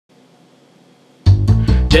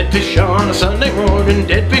Dead fish on a Sunday morning,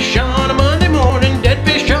 dead fish on a Monday morning, dead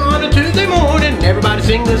fish on a Tuesday morning. Everybody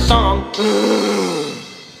sing this song.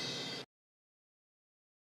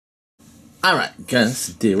 Alright guys,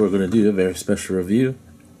 today we're going to do a very special review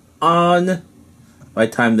on, if I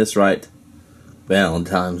timed this right,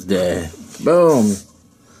 Valentine's Day. Boom!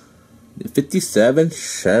 The 57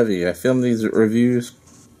 Chevy. I filmed these reviews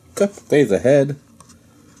a couple days ahead,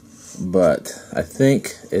 but I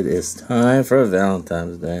think it is time for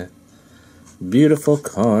Valentine's Day. Beautiful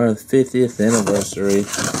car, the 50th anniversary,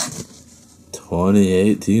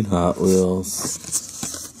 2018 Hot Wheels.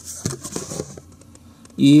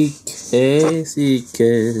 E-case,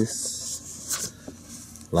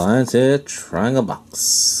 Lion's Head Triangle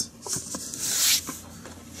Box.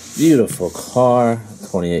 Beautiful car,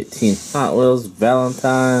 2018 Hot Wheels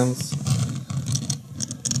Valentine's.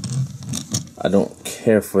 I don't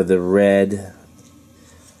care for the red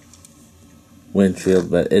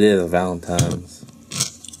windshield, but it is a Valentine's.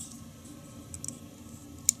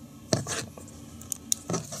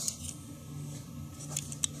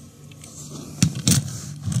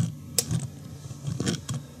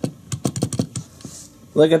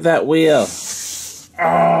 Look at that wheel.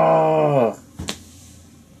 Oh,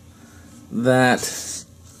 that is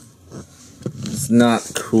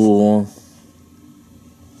not cool.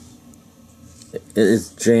 It is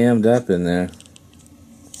jammed up in there.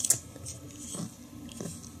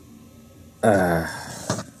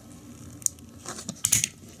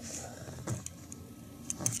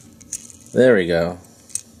 There we go.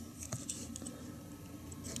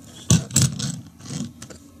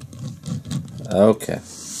 Okay.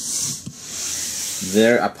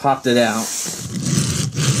 There, I popped it out.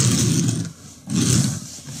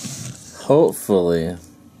 Hopefully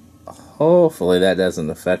that doesn't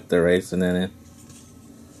affect the racing in it.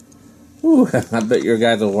 Ooh, I bet your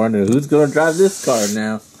guys are wondering who's going to drive this car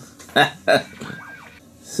now.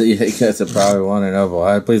 So yeah, you guys are probably wondering, oh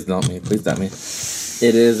boy, please don't me, please don't me.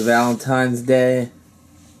 It is Valentine's Day,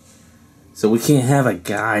 so we can't have a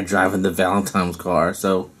guy driving the Valentine's car.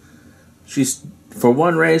 So she's, for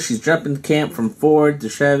one race, she's jumping camp from Ford to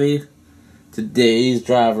Chevy. Today's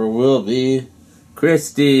driver will be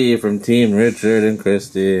Christy from Team Richard and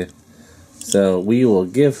Christy. So we will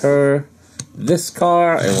give her this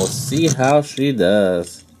car and we'll see how she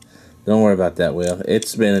does. Don't worry about that wheel. It's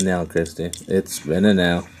spinning now, Christy. It's spinning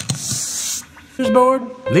now.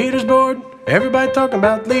 Leaders board. Everybody talking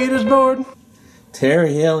about leaders board.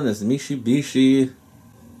 Terry Hill and his Mitsubishi,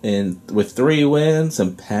 and with 3 wins,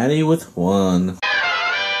 and Patty with 1.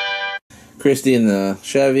 Christy in the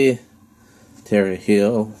Chevy, Terry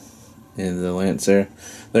Hill in the Lancer.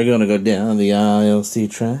 They're going to go down the ILC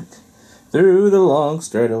track, through the long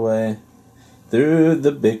straightaway, through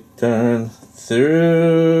the big turn,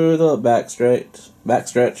 through the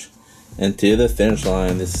backstretch, and to the finish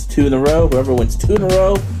line. This is 2 in a row. Whoever wins 2 in a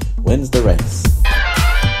row wins the race.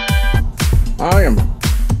 Arm,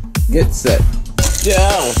 get set,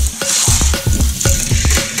 go!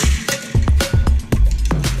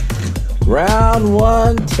 Round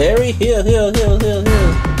 1, Terry Hill.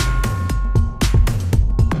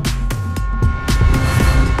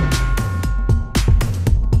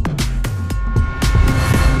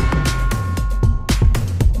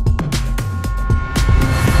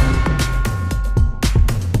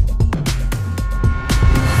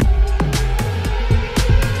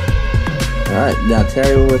 Alright, now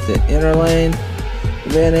Terry with the inner lane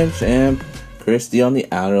advantage and Christy on the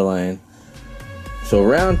outer lane. So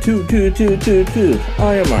round 2, on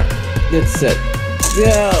your mark, get set,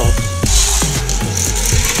 go!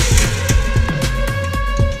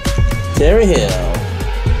 Terry Hill.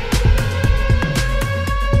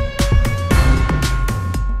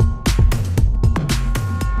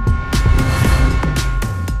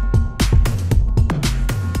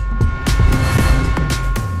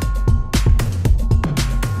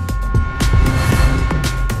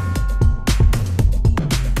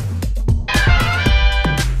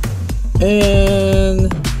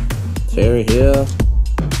 And Terry Hill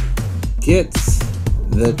gets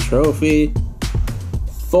the trophy.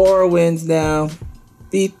 4 wins now.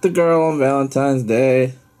 Beat the girl on Valentine's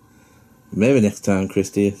Day. Maybe next time,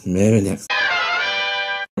 Christy. Maybe next time.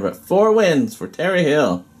 But 4 wins for Terry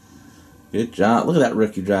Hill. Good job. Look at that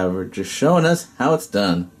rookie driver just showing us how it's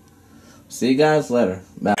done. See you guys later.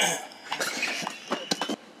 Bye.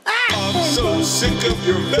 I'm so sick of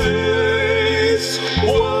your face.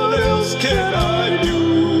 What else can I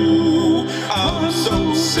do? I'm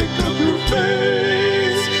so sick of your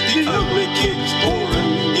face. The ugly keeps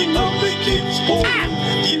pouring. The ugly keeps pouring.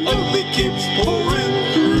 The ugly keeps pouring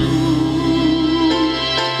through.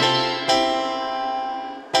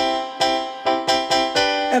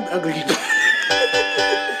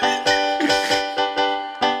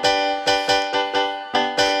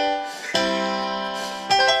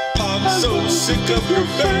 sick of your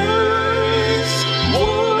face.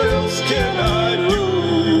 What else can I do?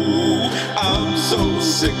 I'm so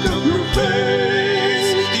sick of your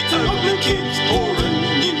face. The ugly keeps pouring.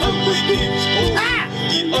 The ugly keeps pouring.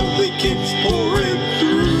 The ugly keeps pouring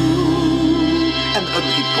through. And the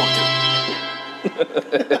ugly keeps pouring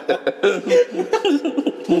through.